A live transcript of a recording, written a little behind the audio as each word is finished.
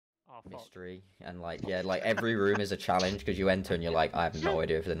mystery, and like yeah, like every room is a challenge because you enter and you're like, I have no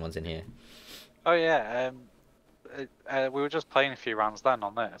idea if anyone's in here. Oh yeah, we were just playing a few rounds then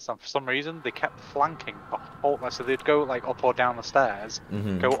on this, and for some reason they kept flanking the whole. So they'd go like up or down the stairs,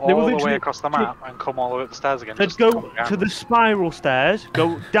 go all the way across the map, and come all the way up the stairs again. They'd go to the spiral stairs,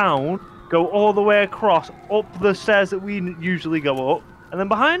 go down, go all the way across, up the stairs that we usually go up, and then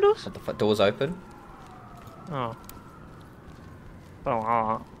behind us. What the door's open? Oh.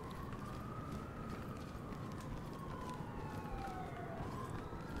 Oh.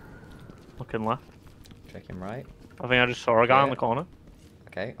 Looking left. Checking right. I think I just saw a guy in the corner.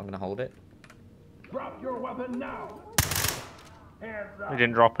 Okay, I'm gonna hold it. Drop your weapon now. Hands up. He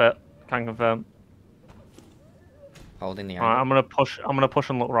didn't drop it. Can confirm. Holding the angle. Alright, I'm gonna push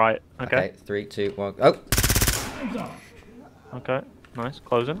and look right. Okay. Okay, 3, 2, 1. Oh. Hands up. Okay. Nice.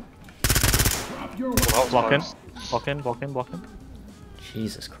 Closing. Drop your Blocking. Blocking.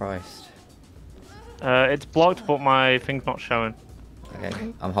 Jesus Christ. It's blocked, but my thing's not showing.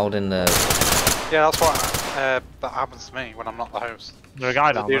 Okay, I'm holding the. Yeah, that's what that happens to me when I'm not the host. Is there a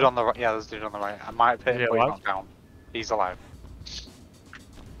guy down Dude there? on the right. Yeah, there's a dude on the right. I might have hit him, but he's not down. He's alive.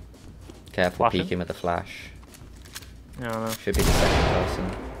 Careful Flashing. peeking with the flash. Yeah, I know. Should be the second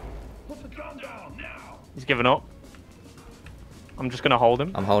person. Put the gun down now. He's given up. I'm just gonna hold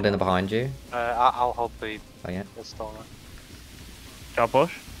him. I'm holding the behind you. I'll hold the Oh yeah. pistol. Shall I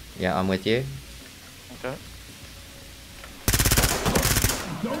push? Yeah, I'm with you. Okay.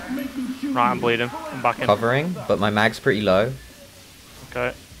 Don't make me shoot Right, I'm you. bleeding. I'm back in. Covering, but my mag's pretty low.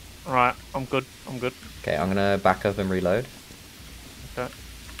 Okay. Right, I'm good. Okay, I'm gonna back up and reload. Okay.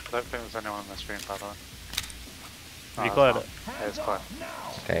 I don't think there's anyone in the stream, by the way. Have you cleared it? Yeah, it's clear.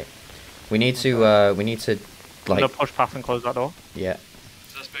 Okay. We need to I'm gonna like push past and close that door. yeah.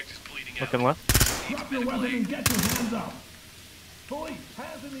 Suspect is bleeding out. Looking left. Drop your weapon and get your hands up. Police,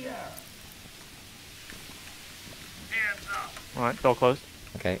 hands in the air. Hands up. Right, door closed.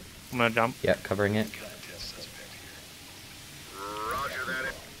 Okay. I'm gonna jump. Yeah, covering it. Test suspect here. Roger that.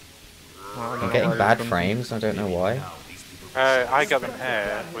 Right, I don't I'm know getting why bad this one- frames, I don't know why. I got them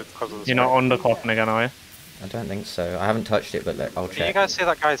here because of the. You're not underclocking again, are you? I don't think so. I haven't touched it, but I'll Can you check. guys see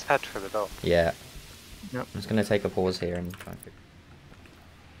that guy's head through the door? Yeah. Yep. I'm just gonna take a pause here and try and figure.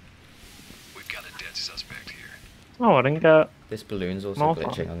 We've got a dead suspect here. Oh, I didn't get. This balloon's also No,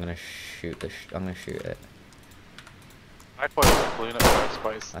 glitching. I'm gonna shoot I'm gonna shoot it. I thought it was a balloon at first,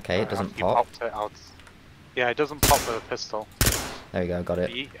 but it's, Okay, it doesn't you pop. Popped it out. Yeah, it doesn't pop with a pistol. There we go, got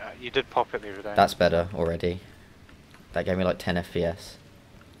it. You did pop it the other day. That's better already. That gave me like 10 FPS. Do you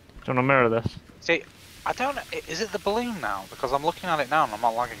want to mirror this? See, I don't know. Is it the balloon now? Because I'm looking at it now and I'm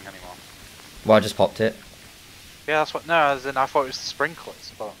not lagging anymore. Well, I just popped it. Yeah, that's what. No, as in I thought it was the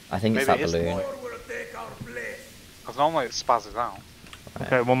sprinklers, but I think it's maybe that it is the balloon. Because normally it spazzes out. Right.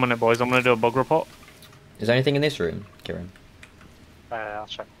 Okay, 1 minute, boys. I'm gonna do a bug report. Is there anything in this room, Kieran? I'll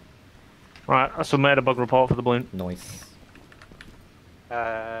check. Right, I submitted a bug report for the balloon. Noise.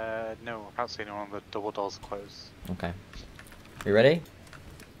 No, I can't see anyone. The double doors are closed. Okay. You ready?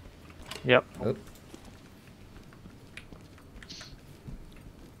 Yep. Oh.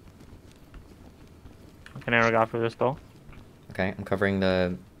 I can hear a guy through this door. Okay, I'm covering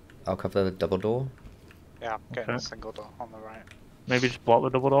the. I'll cover the double door. Yeah, I'm getting Okay. a single door on the right. Maybe just block the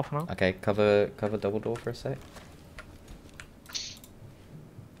double door for now. Okay, cover double door for a sec.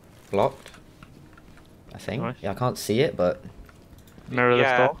 Blocked. I think. Nice. Yeah, I can't see it, but Mirror this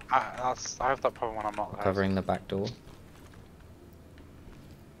Yeah, door. I have that problem when I'm not the host. covering the back door.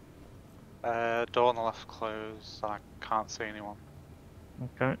 Door on the left closed. I can't see anyone.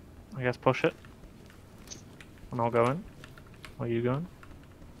 Okay. I guess push it. And I'll go in. Where are you going?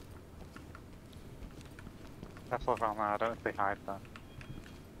 Careful around there. I don't know if they hide there.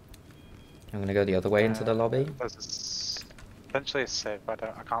 I'm gonna go the other way into the lobby. There's potentially a sieve. I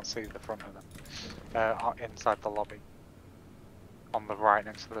can't see the front of them. Inside the lobby. On the right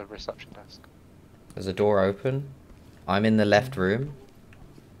next to the reception desk. There's a door open. I'm in the left room.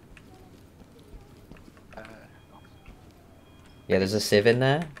 Yeah, there's a sieve in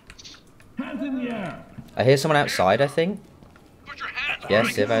there. Hands in the air. I hear someone outside, I think. Put your hands Yeah, up.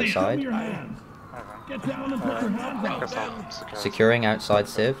 sieve Cover outside. your hands. Okay. Get down and put your hands I guess up. I'll secure. Securing outside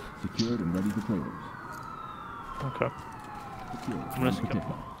sieve. Secured and ready for payloads. Okay. Secured. I'm gonna Ready for secure.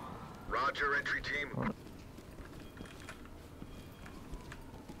 takeoff. Roger, entry team.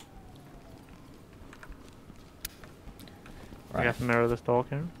 I Right. guess mirror this door,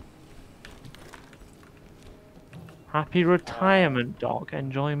 Kieran. Happy retirement, Doc.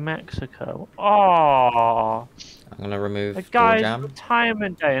 Enjoy Mexico. Oh, I'm gonna remove a door guy's jam.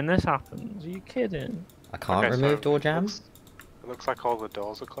 retirement day and this happens. Are you kidding? I can't Okay, so remove door jam. It looks like all the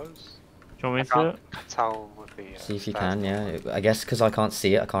doors are closed. Do you want me I to do it? can't tell with the. See if you stairs. can, yeah. I guess because I can't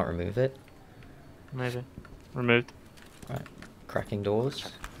see it, I can't remove it. Maybe. Removed. Right. Cracking doors.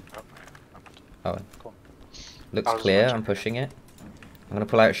 Oh, Oh, cool. looks I was clear. gonna I'm check. pushing it. I'm gonna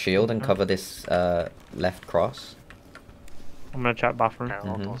pull out a shield and Okay. cover this left cross. I'm gonna check bathroom. Okay,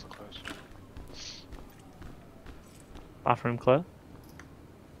 all Mhm. doors are closed. Bathroom clear.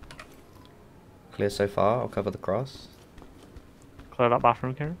 Clear so far. I'll cover the cross. Clear that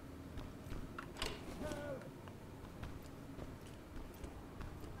bathroom, Kieran.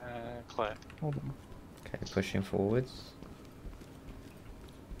 Clear. Hold on. Okay, pushing forwards.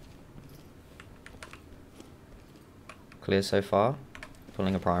 Clear so far.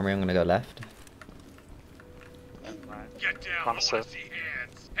 Pulling a primary. I'm gonna go left. Right. Get down. Can't I want sit. to see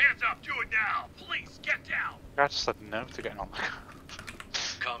hands. Hands up. Do it now. Police, get down. I just said no to getting on the car.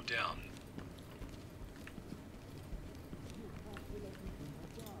 Calm down.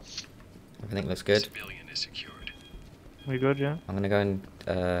 Everything looks good. Civilian is secured. We good, yeah? I'm gonna go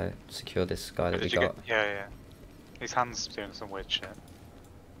and secure this guy that we Did you got. get? Yeah, yeah. His hand's doing some weird shit.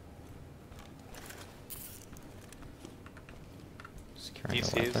 Securing You the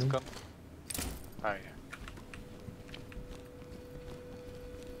see his weapon. gun? Oh yeah.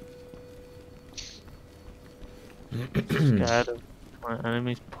 Scared of my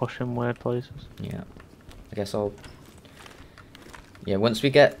enemies pushing weird places. Yeah. I guess I'll. Yeah, once we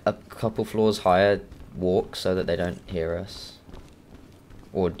get a couple floors higher, walk so that they don't hear us.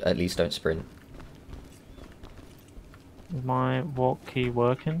 Or at least don't sprint. Is my walk key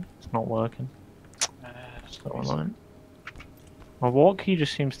working? It's not working. Just So let me see. annoying. My walk key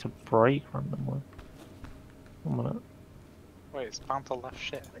just seems to break randomly. 1 minute. Wait, it's bound to left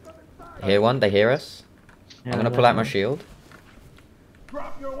shit. Hear one? They hear us? Yeah, I'm gonna there pull out it my is. shield.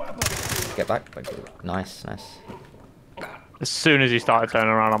 Drop your weapon. Get back. Nice, nice. As soon as he started turning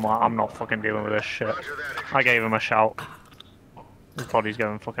around, I'm like, I'm not fucking dealing with this shit. Roger that. I gave him a shout. His body's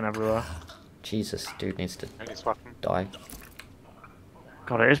going fucking everywhere. Jesus, dude needs to Need his weapon. die.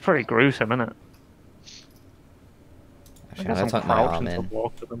 God, it is pretty gruesome, isn't it? Actually, I I'm guess gonna I'm tuck my arm crouching to in.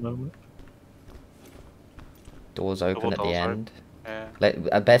 walk at the moment. Doors open Double at the doors open. end. Yeah. Like,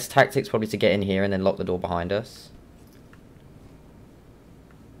 our best tactic's probably to get in here and then lock the door behind us.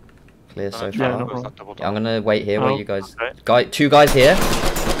 Clear so Yeah, far. no close problem. that double Yeah, I'm door. gonna wait here while Oh, you guys. okay. Two guys here.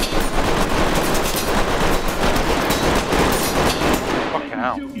 Fucking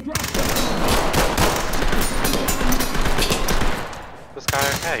hell. Shoot, drop. This guy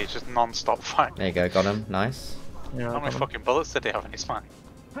okay? He's just non-stop fighting. There you go, got him. Nice. Yeah, How I many got him. fucking bullets did he have in his mind?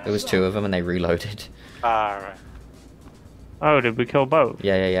 There was 2 of them and they reloaded. Ah, right. Oh, did we kill both?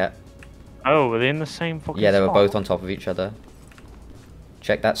 Yeah, yeah, yeah. Oh, were they in the same fucking Yeah, they were spot? both on top of each other.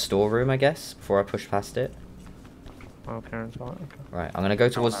 Check that storeroom, I guess, before I push past it. Oh, Karen's right, okay. Right, I'm gonna go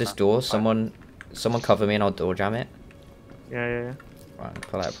towards no, this no. door. Fine. Someone cover me and I'll door jam it. Yeah, yeah, yeah. Right,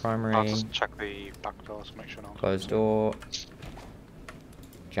 pull out I'll primary. just check the back doors, make sure no. Closed door.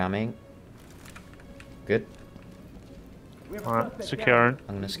 Jamming. Good. Alright, securing.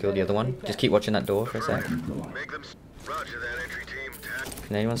 I'm gonna secure the other one. Just keep watching that door for a sec. Make them. Roger that, entry team.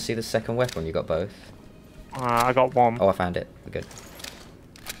 Can anyone see the second weapon? You got both. I got one. Oh, I found it. We're good.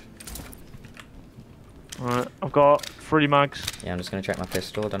 Alright, I've got 3 mags. Yeah, I'm just gonna check my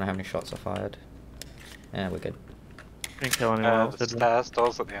pistol. Don't know how many shots I fired. Yeah, we're good. Didn't kill anyone else, The did we? stairs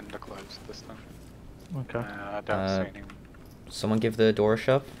doors at the end are closed this time. Okay. I don't see anyone. Someone give the door a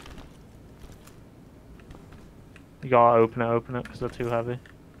shove. You gotta open it because they're too heavy.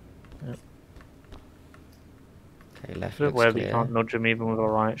 Okay, left It's a bit looks weird that you clear. can't nudge him even with a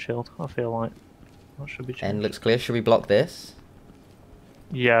riot shield. I feel like that should be changed. End looks clear. Should we block this?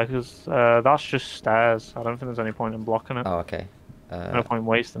 Yeah, because that's just stairs. I don't think there's any point in blocking it. Oh, okay. No point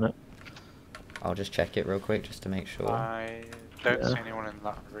wasting it. I'll just check it real quick just to make sure. I don't Yeah. see anyone in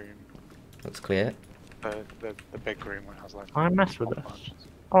that room. Looks clear. The big room where it has like. Can I mess with whole this? bunch.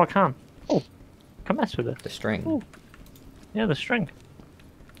 Oh, I can. Oh, I can mess with it. The string. Ooh. Yeah, the string.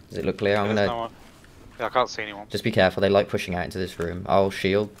 Does it look clear? I'm There's gonna no one. Yeah, I can't see anyone. just be careful. They like pushing out into this room. I'll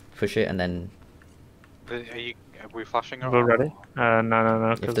shield, push it, and then Are we flashing? We're ready.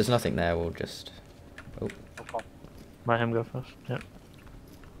 No, if there's because nothing there, we'll just. Oh, let him go first. Yeah.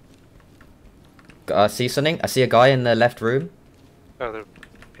 I see something. I see a guy in the left room. Oh,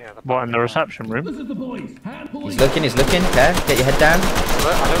 yeah. What, in the reception room? This is the police. Hand police. He's looking. He's looking. Okay, get your head down.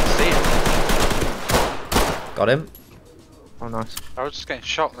 I don't see him. Got him. Oh, nice. I was just getting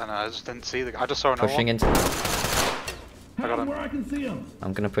shot then. I just didn't see the. I just saw another Pushing one. into. I got Hand him. where I can see him.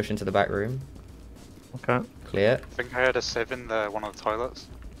 I'm gonna push into the back room. Okay. Clear. I think I heard a sieve in one of the toilets.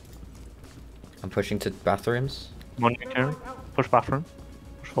 I'm pushing to bathrooms. Come on, you can. Push bathroom.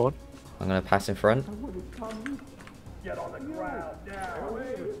 Push forward. I'm gonna pass in front. Get on the ground now.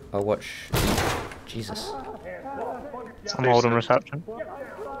 I'll watch. Jesus. I'm holding reception.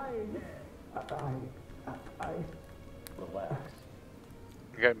 Relax.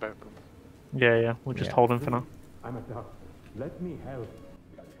 You're getting both of them. Yeah, we're just Yeah. holding for now. I'm a doctor. Let me help.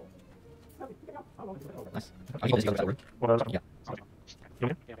 Nice. I can hold this other room. What else? Yeah.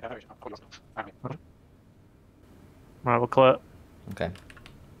 Right, we're clear. Okay.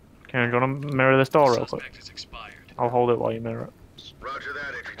 Karen, do you want to mirror this door real quick? I'll hold it while you mirror it. Roger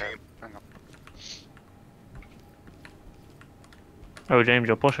that, entry team. Hang on. Oh, James,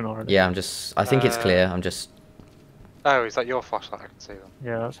 you're pushing already. Yeah, I'm just. I think it's clear. I'm just. Oh, is that your flashlight? I can see them.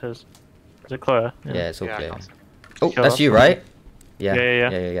 Yeah, that's his. Is it clear? Yeah, it's all Yeah, I clear. can't see. Oh, Sure, that's you, right? Yeah.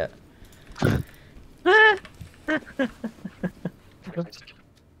 Yeah. Yeah.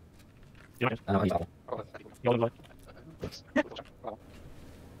 I know he's awful. You want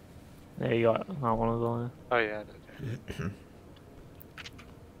There you got that one as well. Oh yeah. I did.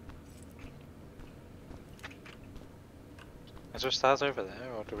 Is there stairs over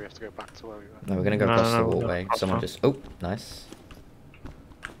there, or do we have to go back to where we were? No, we're gonna go No, across no, the we'll go hallway. across Someone now. just. Oh, nice.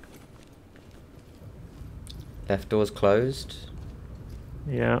 Left door's closed.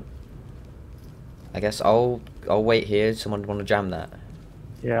 Yeah. I guess I'll wait here. Someone want to jam that?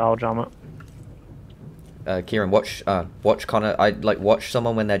 Yeah, I'll jam it. Kieran, watch Connor. Watch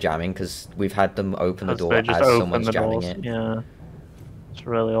someone when they're jamming because we've had them open the 'Cause door they as just open someone's the jamming doors. it. Yeah. It's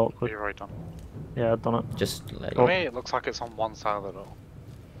really awkward. You're right on. Yeah, I've done it. Just let For me, it looks like it's on one side of the door.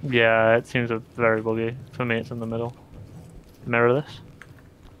 Yeah, it seems very buggy. For me, it's in the middle. Mirror this.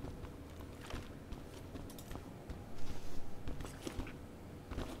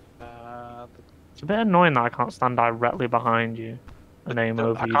 It's a bit annoying that I can't stand directly behind you and aim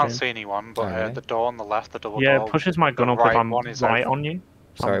over I you. can't James. see anyone, but Alright. the door on the left, the double Yeah, door. it pushes my gun the up if right I'm one is right open. on you.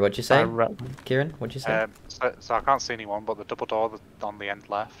 Sorry, what'd you say? Directly. Kieran, what'd you say? So I can't see anyone, but the double door on the end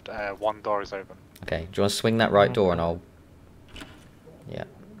left, one door is open. Okay, do you want to swing that right door and I'll... Yeah.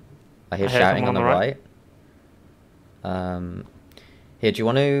 I hear I hear shouting on someone the on the right. Here, do you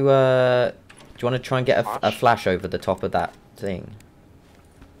want to try and get a flash over the top of that thing?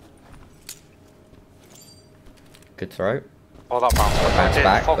 Good throw. Oh, that bounced. Bounce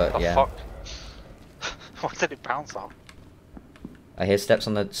back, Fuck, but the yeah. fuck? What did it bounce off? I hear steps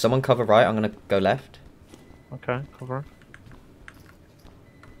on the... Someone cover right, I'm gonna go left. Okay, cover.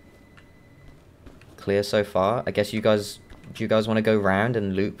 Clear so far. I guess do you guys want to go round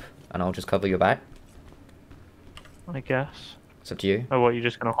and loop and I'll just cover your back? I guess. It's up to you. Oh, what, you're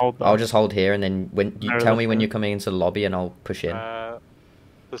just gonna hold that? I'll just hold here and then when you No, tell me that's when fine. you're coming into the lobby and I'll push in.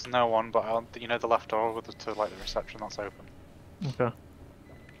 There's no one, but you know the left door with to like the reception that's open. Okay.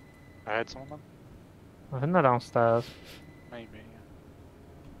 I heard someone then? I think they're downstairs. Maybe. Yeah.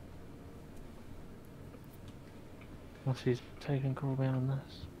 Unless he's taking cover behind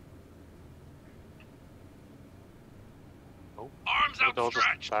this. Oh. Arms the door just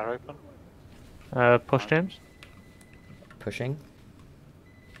there open. Push James. Pushing.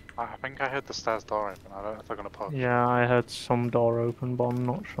 I think I heard the stairs door open. I don't know if they're gonna push. Yeah, I heard some door open, but I'm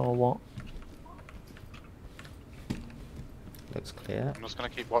not sure what. Looks clear. I'm just gonna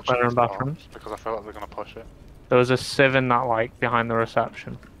keep watching Better this in door bathrooms. because I feel like they're gonna push it. There was a sieve in that, like, behind the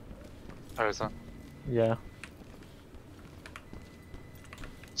reception. Oh, is that? Yeah.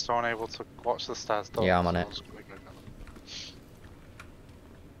 Someone able to watch the stairs door? Yeah, I'm on so it. I'll just quickly go down.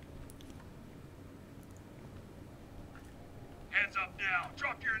 Hands up now.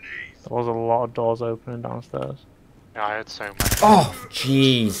 Drop your knees. There was a lot of doors opening downstairs. Yeah, I heard so many. Oh,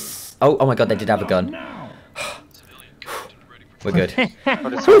 jeez. Oh my god, they did have a gun. We're good. But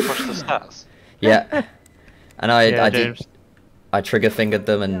did someone push the stairs? Yeah. And Yeah, I did. James. I trigger fingered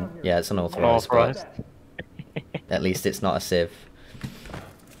them, and yeah, it's unauthorized, Unauthorized. but at least it's not a civ.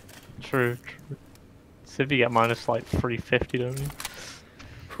 True. Sieve you get minus like 350, don't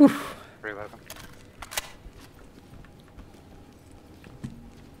you? Reloading.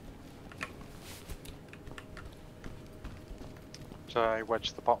 Should I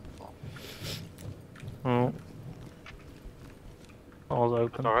wedge the bottom floor? Oh. Doors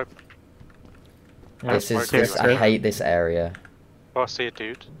open. Alright. Yeah, This is okay, this. I okay. hate this area. Oh, I see a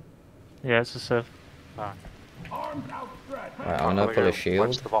dude. Yeah, it's a sieve. Ah. Arms outstretched. Right, I'm gonna Gotta pull go a Wedge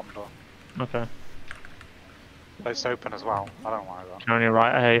shield. the bottom door. Okay. But it's open as well. I don't like that. You're on your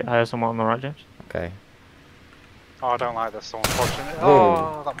right. I hear someone on the right, James. Okay. Oh, I don't like this. Someone's watching it.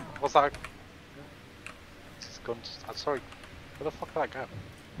 Whoa. Oh, was that? This gun. I'm sorry. Where the fuck did that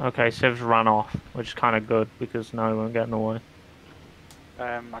go? Okay, Siv's ran off, which is kind of good because now he won't get in the way.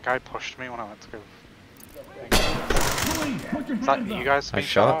 A guy pushed me when I went to go. Police, put your Is that hands you up. guys? I being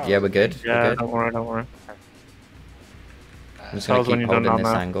shot. shot? Yeah, we're good. Yeah, We're good. don't worry, don't worry. I'm just Tell gonna us when keep you're done holding down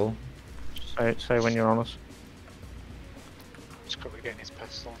this there. angle. Say when you're on us. Just quickly getting his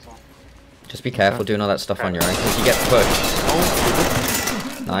pistols on. Just be careful doing all that stuff on your own, because you get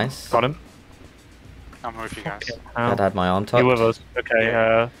pushed. Nice. Got him. I'm with you guys. I'd had my arm You tucked. with us? Okay,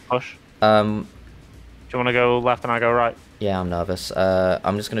 Yeah. push. Um, Do you want to go left and I go right? yeah, I'm nervous.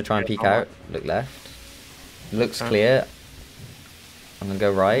 I'm just gonna try and Yeah, peek I'm out. Look left. Looks Okay. clear. I'm gonna go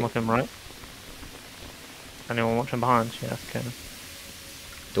I'm right. looking right. Anyone watching behind? Yeah, okay.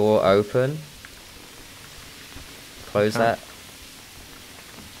 Door open. Close Okay. that.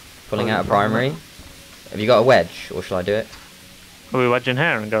 Pulling Close out it a primary. Have you got a wedge, or shall I do it? Are we wedging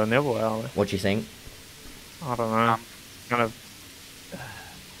here and going the other way, are we? What do you think? I don't know. Kind of.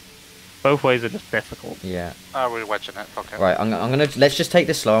 Both ways are just difficult. Yeah. Oh, we're wedging it. Okay. Right. I'm gonna let's just take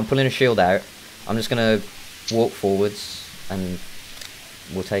this slow. I'm pulling a shield out. I'm just gonna walk forwards, and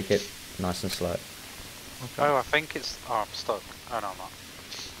we'll take it nice and slow. Oh, I think it's. Oh, I'm stuck. Oh no, I'm not.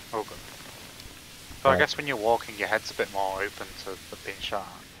 Oh, good. So I Right. guess when you're walking, your head's a bit more open to being shot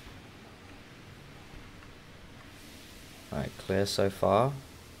at. Right. Clear so far.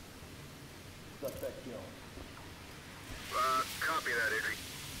 Copy that, Adri.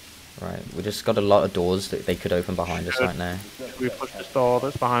 Right. We just got a lot of doors that they could open behind us Should- right now. Should we push this door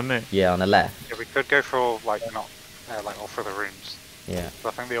that's behind me? Yeah, on the left. Yeah, we could go for all, like, not, like, all through the rooms. Yeah. But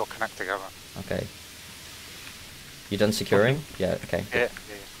I think they all connect together. Okay. You done securing? Yeah. Okay. Yeah, Good.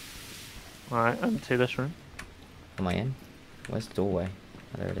 yeah. Alright, empty this room. Am I in? Where's the doorway?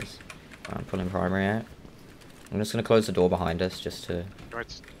 Oh, there it is. Right, I'm pulling primary out. I'm just gonna close the door behind us just to. You want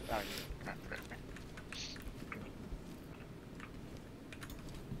to- oh, you go for it.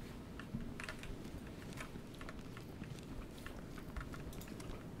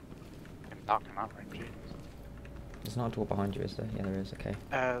 Getting dark in that room, jeez. There's not a door behind you, is there? Yeah, there is. Okay.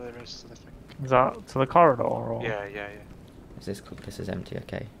 There is, I think. Is that to the corridor or? Yeah, yeah, yeah. Is this? This is empty.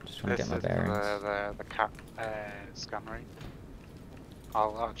 Okay. Just trying to This get my is bearings. the cat scan rate.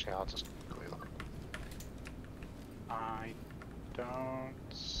 I'll just quickly look. I don't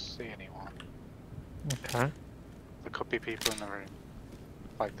see anyone. Okay. There could be people in the room,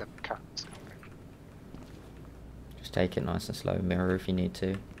 like the cat scan rate. Just take it nice and slow. Mirror if you need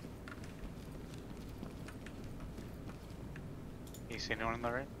to. You see anyone in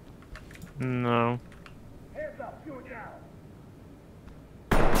the room? No. Hands up, do it now.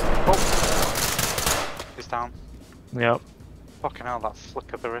 Oh! He's down. Yep. Fucking hell, that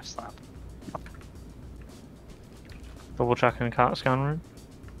flick of the wrist that. Double checking the cat scan room.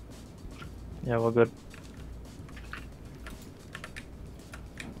 Yeah, we're good.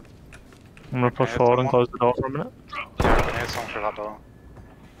 I'm gonna push Okay, forward and someone- close the door for a minute. Yeah, I can hear someone through that door.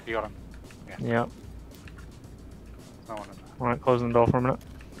 You got him. Yeah, Yep. no one in there. Alright, closing the door for a minute.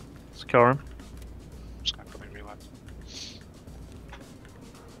 Secure him. I'm just gonna quickly reload.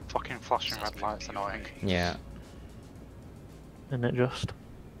 Fucking flashing red lights annoying. Yeah. And it just.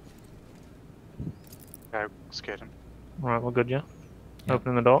 Yeah, scared him. Right, we're good, yeah? Yep.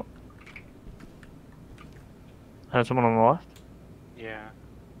 Opening the door. Heard someone on the left. Yeah.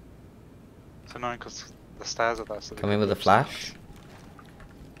 It's annoying because the stairs are there. So they Come in could with a be flash.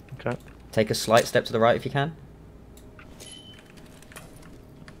 Okay. Take a slight step to the right if you can.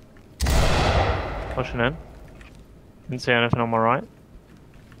 Pushing in. Didn't see anything on my right.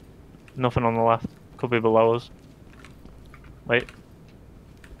 Nothing on the left. Could be below us. Wait.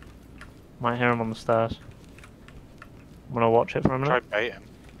 Might hear him on the stairs. I'm gonna watch it for a Try minute. bait him.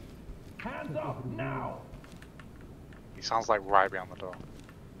 Hands up now. He sounds like right behind the door.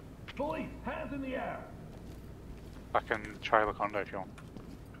 Police, hands in the air. I can try look under if you want.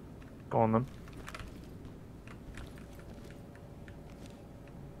 Go on then.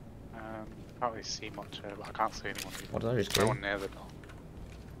 Can't really see much here, but I can't see anyone. Either. What did I just No do? one near the door.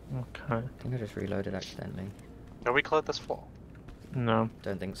 Okay. I think I just reloaded accidentally. Have we cleared this floor? No.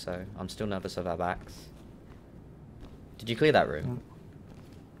 Don't think so. I'm still nervous of our backs. Did you clear that room?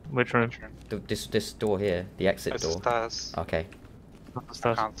 Which room? Which room? This door here, the exit It's the door. stairs. Okay. Not the I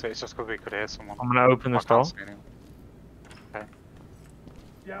stairs. can't see. It's just because we could hear someone. I'm gonna open this I door. can't see anyone. Okay.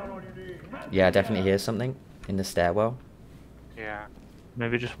 Down on your knees. Hands Yeah, I in the definitely air. hear something in the stairwell. Yeah.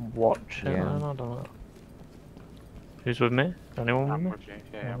 Maybe just watch it. Yeah. Then, I don't know. Who's with me? Anyone with I'm me? with you.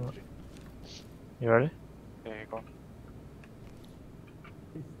 Yeah, I'm with you. You ready? Yeah, you go on.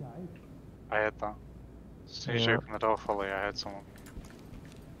 I heard that. As soon as you Yeah. open the door fully, I heard someone.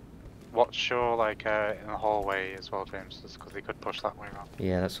 Watch your, like, in the hallway as well, James, because they could push that way around.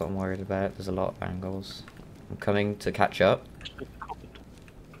 Yeah, that's what I'm worried about. There's a lot of angles. I'm coming to catch up.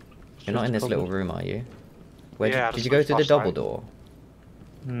 You're not in this little room, are you? Where Yeah, did just you go with through the double flashlight. door?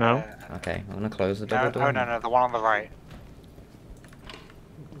 No. Okay, I'm gonna close the No, double door. oh no, the one on the right.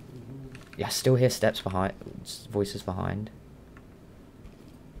 Yeah, I still hear steps behind, voices behind.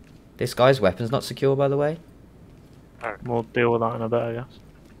 This guy's weapon's not secure, by the way. Oh, We'll deal with that in a bit, I guess.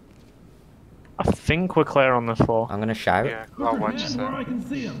 I think we're clear on this floor. I'm gonna shout. yeah, Put I'll your watch hands it. where I can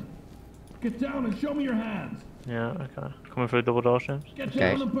see them. Get down and show me your hands. Yeah, okay. Coming through double door, James. Get Okay,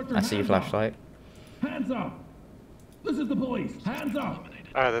 down and put your I see your hands up. flashlight. Hands up. This is the police. Hands up.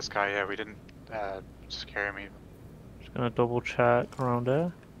 Oh, this guy, yeah, we didn't scare him even. Just gonna double check around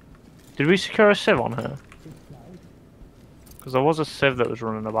here. Did we secure a sieve on here? Because there was a sieve that was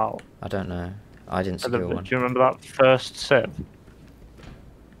running about. I don't know. I didn't Do secure one. you remember that first sieve?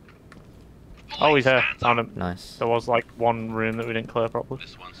 Oh, he's here. Found him. Nice. There was like one room that we didn't clear properly.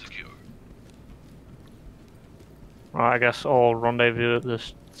 This one's secure. Right, I guess all rendezvous at the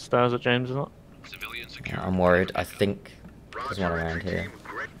stairs at James, isn't it? Civilian secure. I'm worried. I think there's one around here.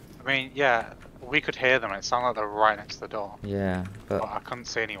 I mean, yeah, we could hear them. It sounded like they're right next to the door. Yeah, But but I couldn't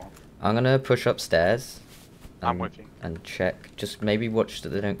see anyone. I'm gonna push upstairs. I'm with you. And check. Just maybe watch that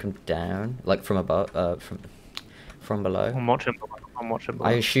they don't come down, like from above, from below. I'm watching. I'm watching.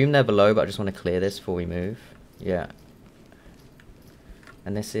 I assume they're below, but I just want to clear this before we move. Yeah.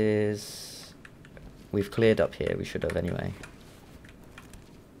 And this is... We've cleared up here, we should have anyway.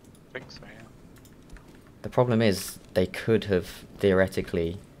 I think so, yeah. The problem is, they could have,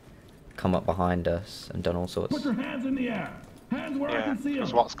 theoretically, come up behind us and done all sorts. Put your hands in the air. Hands where I Yeah, can see because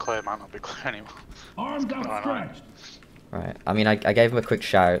them. what's clear might not be clear anymore. Arms going on? outstretched. Right. I mean, I gave him a quick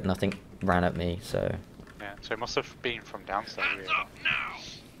shout, nothing ran at me, so... Yeah, so it must have been from downstairs. Really.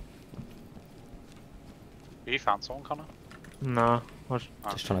 You found someone, Connor? No, I was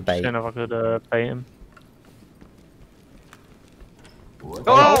Just trying to bait. seeing if I could bait him.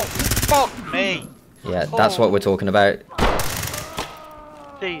 Oh, fuck me! Yeah, that's what we're talking about.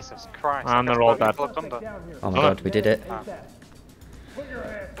 Jesus Christ. And I they're all guess dead. people have done that. Oh my god, we did it. Ah.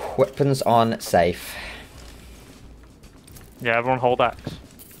 Weapons on safe. Yeah, everyone hold X.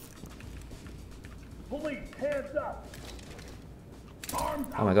 Police, hands up. Arms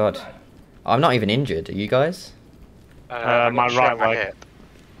Oh my god. outstretched. I'm not even injured, are you guys? I got my shot right in my leg. hip.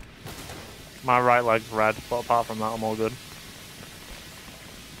 My right leg's red, but apart from that, I'm all good.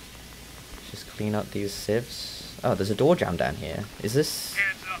 Just clean up these sieves. Oh, there's a door jam down here. Is this...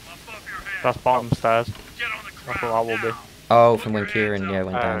 That's bottom stairs. That's what that will be. Oh, from when Kieran, yeah,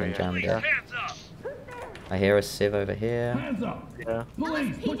 went down and yeah. jammed it. I hear a sieve over here. Hands up. Yeah.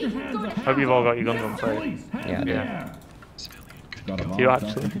 Police, put your hands up. Hope you've all got your guns on safe. Police, hands Yeah. in the Yeah. air. You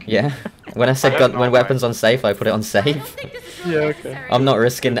actually? Yeah. When I said when weapons on safe, I put it on safe. Yeah, okay. I'm not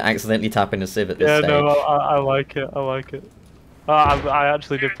risking accidentally tapping a sieve at this Yeah, stage. no, I like it. I like it. I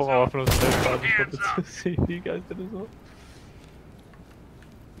actually did put my weapon on safe, but I just wanted to see if you guys did as well.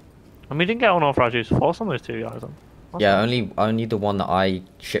 And we didn't get unauthorized use of force on those two guys then. That's Yeah, fine. only the one that I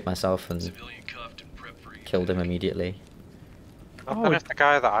shit myself and Civilian cuffed and prep for killed him immediately. Nothing if the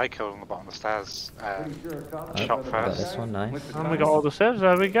guy that I killed on the bottom of the stairs Oh, shot got first. this one, nice. And we got all the saves,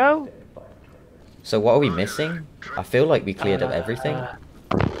 there we go. So what are we missing? I feel like we cleared up everything. I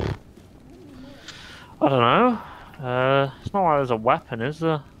don't know. It's not like there's a weapon, is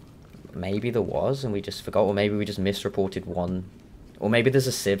there? Maybe there was and we just forgot, or maybe we just misreported one. Or maybe there's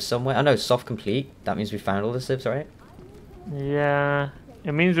a sieve somewhere. Oh no, soft complete. That means we found all the sieves, right? Yeah.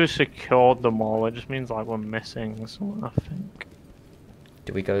 It means we secured them all. It just means like we're missing someone, I think.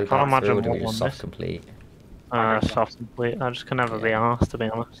 Do we go Can't back imagine through or do we what just one soft complete? Soft complete. I just can never be Yeah. asked, to be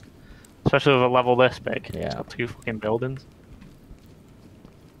honest. Especially with a level this big. Yeah. It's got 2 fucking buildings.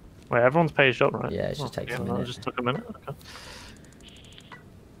 Wait, everyone's paged up, right? Yeah, it just takes a That minute. just took a minute. Okay.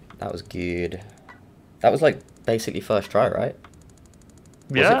 That was good. That was like basically first try, right?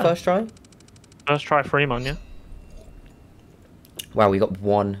 Was Yeah. it first try? Let's try Fremont, yeah. Wow, we got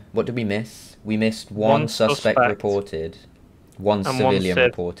one. What did we miss? We missed one, One suspect, suspect. reported, one And one civilian civ.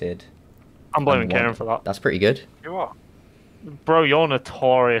 reported. I'm blaming and one- Karen for that. That's pretty good. You are? Bro, you're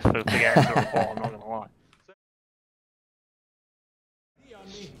notorious for forgetting to report, I'm not gonna lie.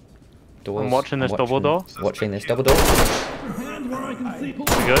 Doors. I'm watching this double door. Watching this double door. Hands where I can see. We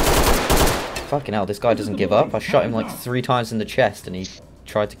good? Fucking hell, this guy doesn't give up. I shot him like 3 times in the chest and he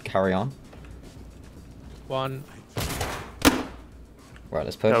tried to carry on. One. Right,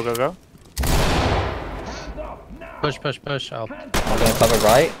 let's push. Go, go, go. Push, push, push. I'm gonna cover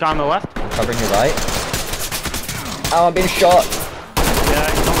right. Down the left. I'm covering your right. Oh, I'm being shot. Yeah,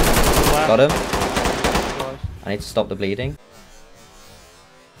 he's coming to the left. Got him. I need to stop the bleeding.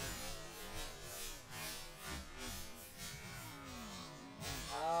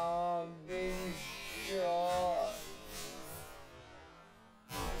 I'm being shot.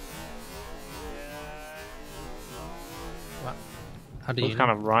 How do you Looks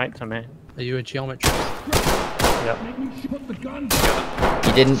kind of right to me. Are you a geometry? Yep. Put the gun down.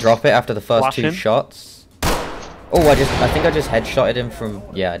 He didn't drop it after the first two Flashing. shots. Oh, I think I just headshotted him from...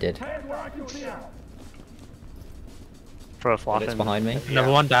 Yeah, I did. Hands where I can see 'em. Throw a flash It's in. behind me. Another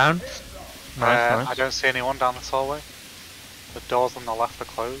one down. Nice. I don't see anyone down this hallway. The doors on the left are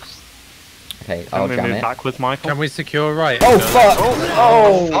closed. Okay, Can I'll we jam move it. backwards, Michael? Can we secure right? Oh, So- fuck!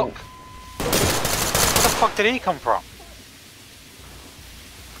 Oh! Fuck. Where the fuck did he come from?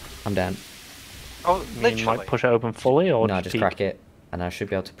 I'm down. Oh, You mean, literally. like push it open fully or No, just peek? crack it. And I should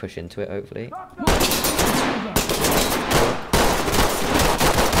be able to push into it, hopefully.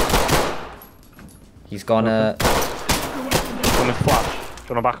 He's gonna... Do you want me to flash?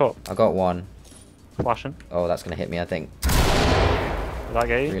 Do you want to back up? I got one. Flashing. Oh, that's gonna hit me, I think. Did that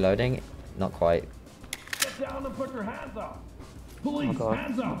get you? Reloading. Not quite. Get down and put your hands up. Oh Police, god.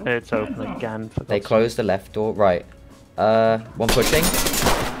 hands up. It's Hands open up. again. For They God's closed the left door. Right. One pushing.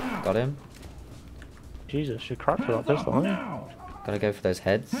 Got him. sake. Jesus, you cracked with that pistol, haven't you? Now. Gotta go for those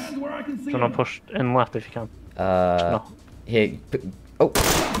heads. Hands where I can see Do you want 'em. to push in left if you can? Uh, here. Oh,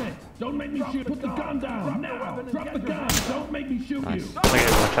 Drop it. Don't make me shoot. Put the gun down. Now. Drop the gun. Don't make me shoot Nice. you. I think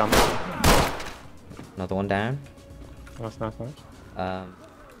it's a chance. another one down. Nice.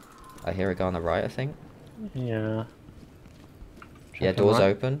 I hear a guy on the right, I think. Yeah. Yeah, Checking doors right.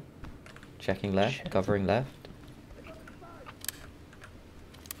 open. Checking left. Shit. Covering left.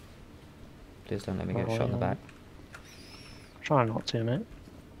 Please don't let me get Oh, shot in the yeah. back. Try not to, mate.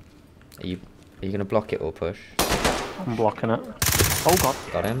 Are you gonna block it or push? I'm blocking it. Oh god.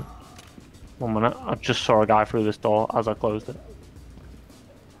 Got him. 1 minute. I just saw a guy through this door as I closed it.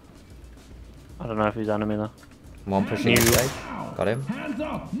 I don't know if he's enemy though. One pushing this way. Got him. Hands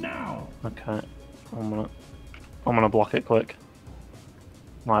up now. Okay. 1 minute. I'm gonna block it quick.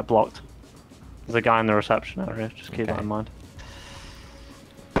 Right, blocked. There's a guy in the reception area, just keep that Okay. in mind.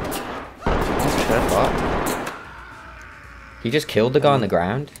 Oh shit. What? He just killed the guy on the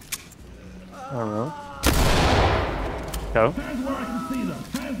ground. I don't know. Go. Hands where I can see them.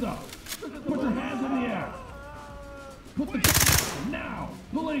 Hands up. Put your hands in the air. Put the gun down now.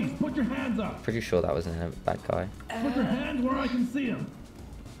 Police, put your hands up. Pretty sure that was a bad guy. Put your hands where I can see them.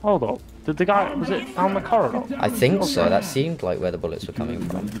 Hold up. Did the guy, was it down the corridor? I think so. That seemed like where the bullets were coming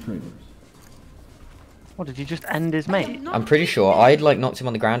from. Ready for trailers. What, did you just end his mate? I'm pretty sure I'd like knocked him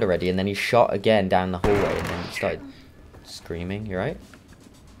on the ground already, and then he shot again down the hallway, and then he started screaming. You right?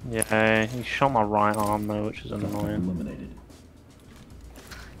 Yeah, he shot my right arm though, which is annoying. Eliminated.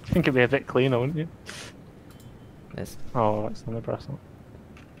 I think it'd be a bit cleaner, wouldn't you? There's, Oh, that's not press that.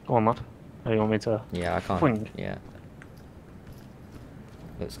 Go on, lad. Oh, you want me to? yeah, I can't. Swing. Yeah.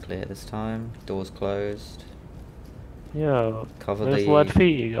 Looks clear this time. Doors closed. Yeah. Cover There's the. lead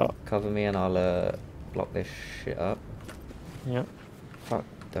feet you got. Cover me, and I'll block this shit up. Yep. Fuck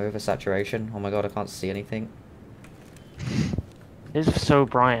the oversaturation. Oh my god, I can't see anything. It's so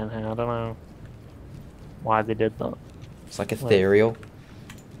bright in here. I don't know why they did that. It's like ethereal.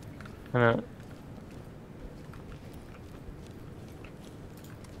 And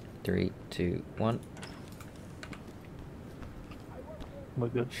 3, 2, 1. we're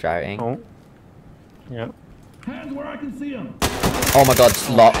good. Shouting. Oh. Yep. Hands where I can see them. Oh my god,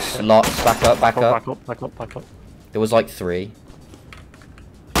 lots. Back up. Back up. There was like 3.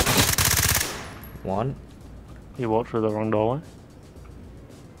 1. You walked through the wrong doorway.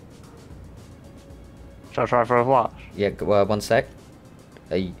 Shall I try for a flash? Yeah, 1 sec.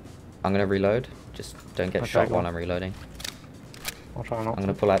 I'm gonna reload. Just don't get Okay, shot go while on. I'm reloading. I'll try not I'm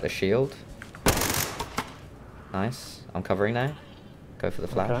gonna to. pull out the shield. Nice. I'm covering now. Go for the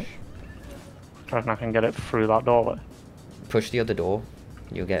flash. Okay. I reckon I can get it through that doorway. Push the other door.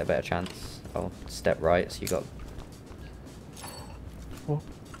 You'll get a better chance. I'll step right, so you got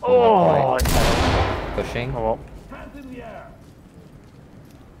Oh! pushing. Oh well. Hands in the air.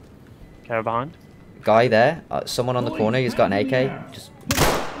 Go behind. Guy there. Someone on the corner. He's got an AK. Just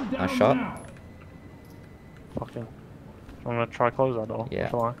Down nice shot. now. Fucking. I'm gonna try close that door. Yeah.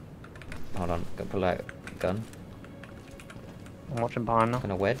 Shall I? hold on. Gonna pull out a gun. I'm watching behind now.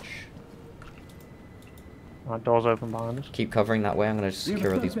 Gonna wedge. Right, door's open behind us. Keep covering that way. I'm gonna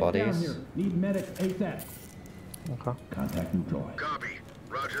secure these bodies. Need medic ASAP. Okay. Contact neutral. Copy.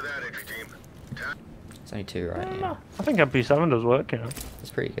 Roger that, entry team. It's only 2, right? Yeah. I think MP7 does work, you know. That's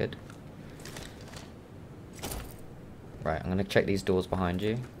pretty good. Right, I'm gonna check these doors behind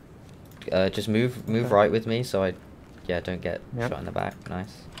you. Just move Okay. right with me, so I, don't get Yep. shot in the back.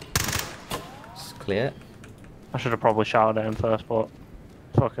 Nice. It's clear. I should have probably shouted at him first, but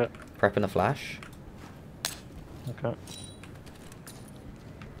fuck it. Prepping a flash. Okay.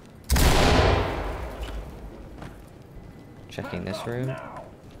 Checking this room. Now.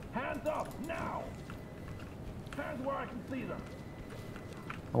 Hands up now. Hands where I can see them.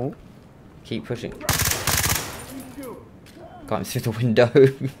 Oh, Keep pushing. You shoot. Got him through the window.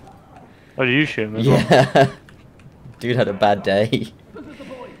 oh, did you shoot him as well? Yeah. Dude had a bad day. This is the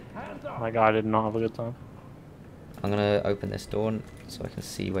police. Hands up. That guy did not have a good time. I'm gonna open this door so I can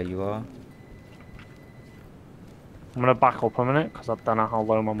see where you are. I'm gonna back up a minute because I don't know how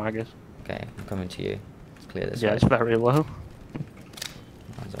low my mag is. Okay, I'm coming to you. Let's clear this Yeah, way. it's very low.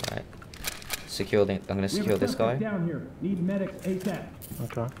 That's alright. Secure the. I'm gonna We have secure a this guy. suspect down here. Need medics ASAP.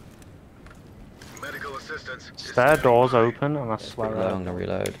 Okay. Medical assistance. Stair doors open and I swear Reload, I'm out. gonna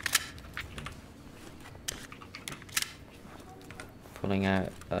reload. Pulling out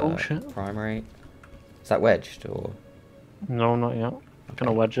Oh, shit. primary. Is that wedged or? No, not yet. I'm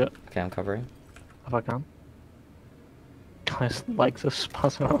gonna wedge it Okay, I'm covering. if I can. Guys, legs are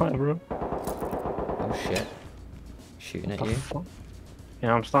spazzing out everywhere. Oh shit. Shooting at What the you. fuck?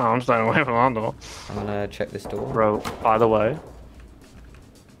 Yeah, I'm staying away from that door. I'm gonna check this door. Bro, by the way,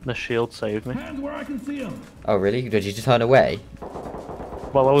 the shield saved me. Hands where I can see them. Oh really? Did you just turn away?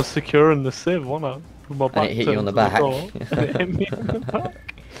 Well, I was securing the sieve, wasn't I? With my And it hit you on turned the to back. door, and it hit me on the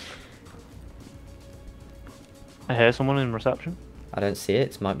back. I hear someone in reception. I don't see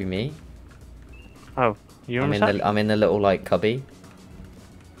it. It might be me. Oh, you're in I'm in reception? the. I'm in the little like cubby.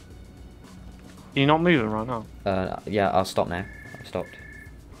 You're not moving right now. Yeah, I'll stop now. I've stopped.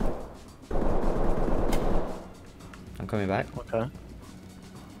 I'm coming back. Okay.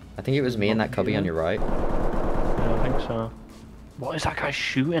 I think it was me in that cubby on your right. Yeah, I think so. What is that guy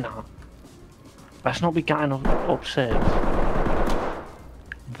shooting at? Let's not be getting upset.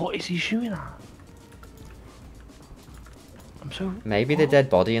 What is he shooting at? I'm so... Maybe the dead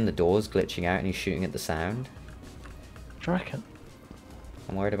body in the door's glitching out and he's shooting at the sound. Do you reckon?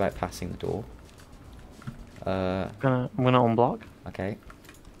 I'm worried about passing the door. I'm gonna unblock. Okay.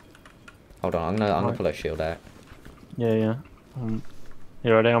 Hold on, I'm gonna Right. pull a shield out. Yeah, yeah.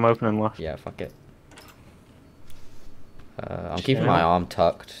 You ready? I'm opening left. Yeah, fuck it. I'm Shield. keeping my arm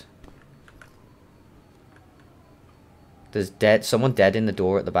tucked. There's someone dead in the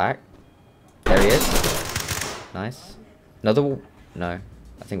door at the back. There he is. Nice. No.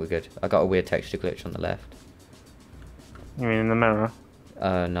 I think we're good. I got a weird texture glitch on the left. You mean in the mirror?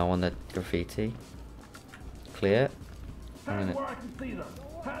 No, on the graffiti. Clear. Hands where I can see them.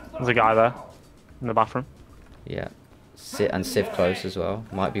 Hands up. There's a guy there. In the bathroom. Yeah. And Civ close as well.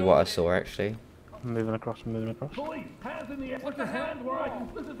 Might be what I saw actually. I'm moving across, I'm moving across. Police, hands in the air. Put your hands where I can.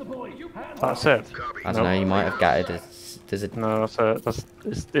 This is the police. Hands That's up. it. Copy. I don't know, you might have gatted. There's a. No, that's it. That's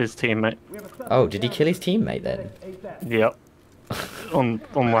his teammate. We have a suspect Oh, did he down kill his here. teammate then? Medics ASAP. Yep.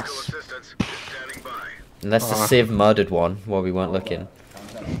 Medical Unless... assistance. Standing by. Unless the Alright. Civ murdered one while we weren't looking.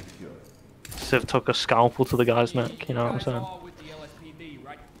 Civ took a scalpel to the guy's neck, you know what I'm saying?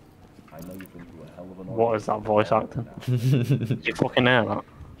 I know you've been through a hell of an What is that voice acting? Did you fucking hear that?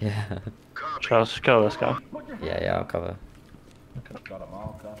 Yeah. Copy. Just go, this guy. Put your Yeah, I'll cover. Got them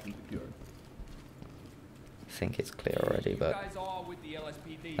all cuffed and secured. I think it's clear already, but...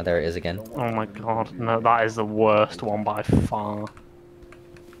 Oh, there it is again. Oh my god, no, that is the worst one by far.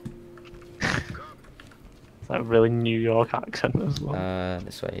 It's like really New York accent as well.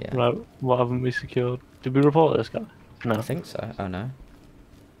 This way, yeah. Right, what haven't we secured? Did we report this guy? No. I think so. Oh no.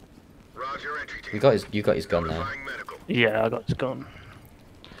 Roger, entry team. You got his gun there. Notifying medical. Yeah, I got his gun.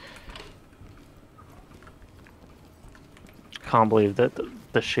 Can't believe that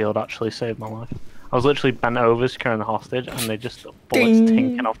the shield actually saved my life. I was literally bent over securing the hostage and they just bullets Ding.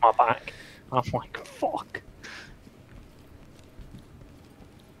 tinking off my back. I'm like, fuck.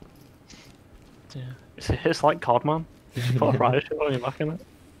 Yeah. It's like COD, man. You just put a riot shield on your back in it.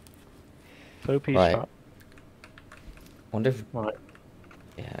 So peace Right. trap. Wonder if... Right.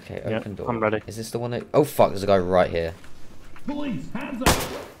 Yeah, okay, Yeah, open door. I'm ready. Is this the one that... Oh fuck, there's a guy right here. police, hands up.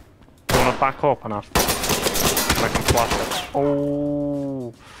 You wanna back up and I can flash it?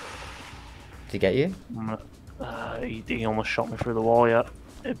 Oh. Did he get you? He almost shot me through the wall, yeah.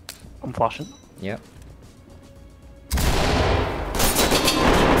 I'm flashing. Yep.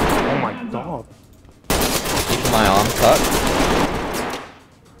 Oh my god. Keeping my arm tucked.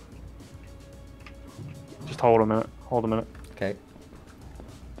 Just hold a minute. Hold a minute. Okay.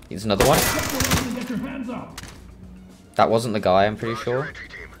 Here's another one. Get your hands up. That wasn't the guy, I'm pretty Roger, sure. entry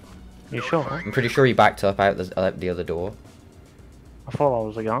team. You sure? I'm pretty sure he backed up out the other door. I thought that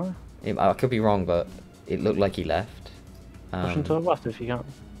was a guy. I could be wrong, but it looked like he left. Push him to the left if you can.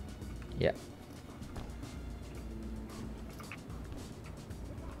 Yeah.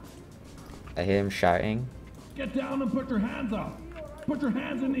 I hear him shouting. Get down and put your hands up. Put your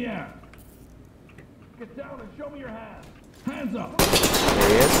hands in the air. Get down and show me your hands. Hands up. There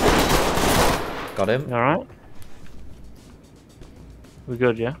he is. Got him. You alright? We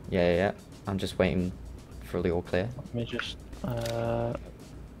good, yeah? Yeah, yeah, yeah. I'm just waiting for the all clear. Let me just, it's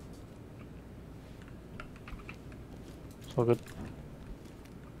all good.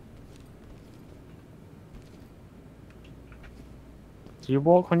 Do you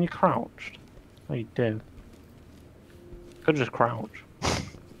walk when you're crouched? Oh, you do. Could just crouch.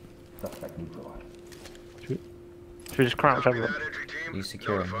 Suspect neutralized. Should we just crouch Copy everyone? that, entry team. You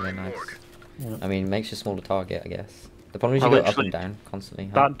secure him, yeah, Notifying nice. morgue. Yeah. I mean, makes you a smaller target, I guess. The problem is I you go up literally- and down constantly.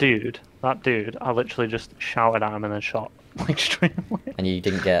 huh? That dude, I literally just shouted at him and then shot. Like, straight away. And you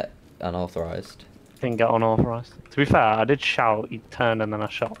didn't get unauthorized. Didn't get unauthorized. To be fair, I did shout, he turned and then I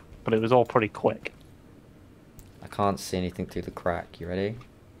shot. But it was all pretty quick. I can't see anything through the crack. You ready?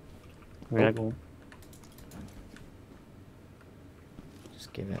 Yeah, go on.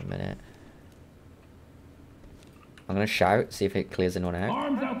 Just give it a minute. I'm gonna shout, see if it clears anyone out.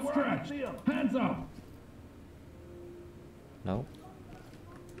 Arms outstretched. Hands up. No.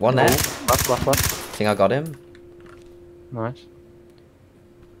 One there. Left, left, left. Think I got him. Nice.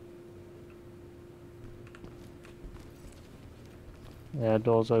 Yeah,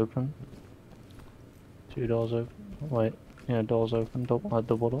 doors open. 2 doors open. Wait, yeah, doors open.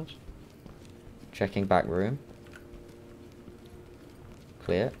 Double doors. Checking back room.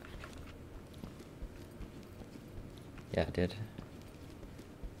 Clear. Yeah, I did.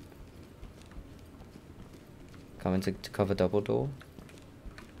 Coming to cover double door.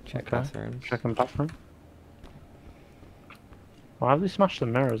 Check Okay. bathrooms. Checking bathroom. Why have they smashed the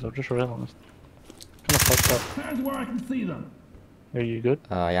mirrors? I've just realised. Kind of fucked up. Hands where I can see them. Are you good?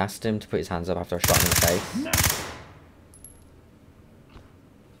 I asked him to put his hands up after I shot him in the face. Now.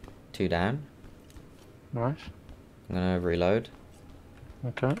 2 down. Nice. I'm gonna reload.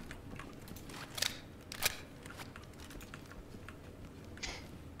 Okay.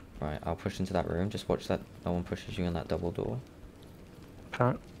 Right, I'll push into that room. Just watch that no one pushes you in that double door.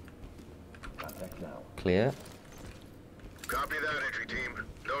 Okay. Contact now. Clear. Copy that, entry team.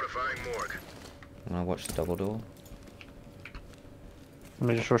 Notifying morgue. I'm gonna watch the double door. Let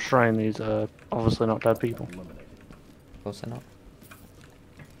me just restrain these, obviously not dead people. Eliminated. Of course they're not.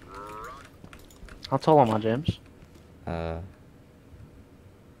 How tall am I, James? About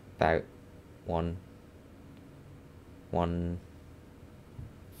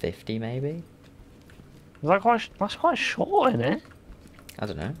 150 maybe? Is that quite, that's quite short, isn't it? I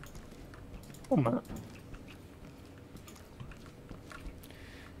don't know. Oh, man.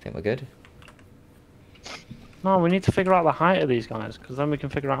 Think we're good? No, we need to figure out the height of these guys, because then we can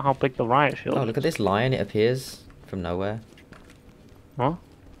figure out how big the riot shield Oh, is. look at this lion. It appears from nowhere. What?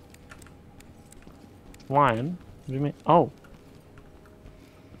 Lion? What do you mean? Oh.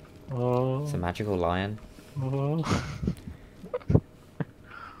 Oh. It's a magical lion. Oh.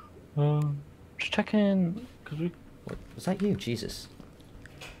 Just checking, because we... What, was that you? Jesus.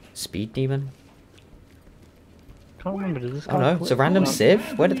 Speed demon? Can't remember, did this guy... Oh no, it's a random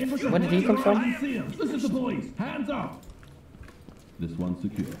civ? Where did he come I from? can see them. This is the police. Hands up. This one's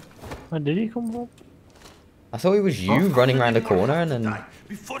secure. Where did he come from? I thought it was you running around a corner and then...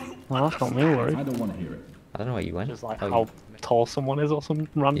 Well, that's got me worried. I don't want to hear it. I don't know where you went. Just like Oh, how tall someone is or some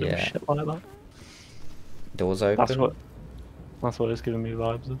random Yeah. shit like that. doors open. That's what it's giving me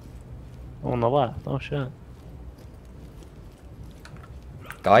vibes of. On the left, oh shit.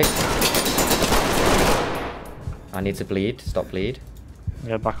 Guy. I need to bleed. Stop bleed.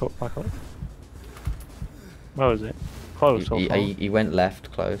 Yeah, back up, back up. Where is it? Close or far? He went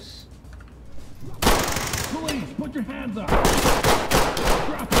left, close. Police, put your hands up.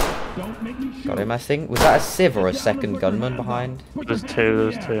 Drop it. Don't make me shoot. Got him, I think. Was that a civ or a second gunman behind? There's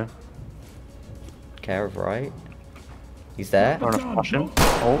two, there's two. Care of right. He's there. Trying to flash him.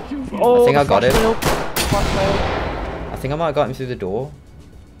 Oh, I think the I got flash him. failed. Flash failed. I think I might have got him through the door.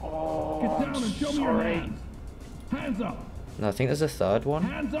 Get down and show me your hands. Hands up. No, I think there's a third one.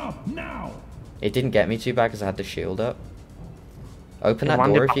 Hands up now. It didn't get me too bad because I had the shield up. Open He that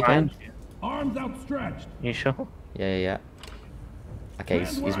landed door if you behind can. you. Arms outstretched. You sure? Yeah, yeah, yeah. Okay, Hands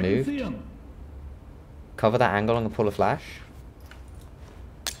he's where I can moved. see 'em. Cover that angle. I'm gonna pull a flash.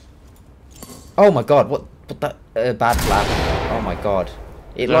 Oh my god! What that bad flash? Oh my god!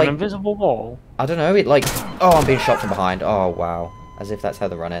 It Is there like an invisible wall? I don't know. It like oh I'm being shot from behind. Oh wow! As if that's how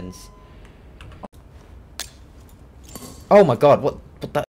the run ends. Oh my god! What that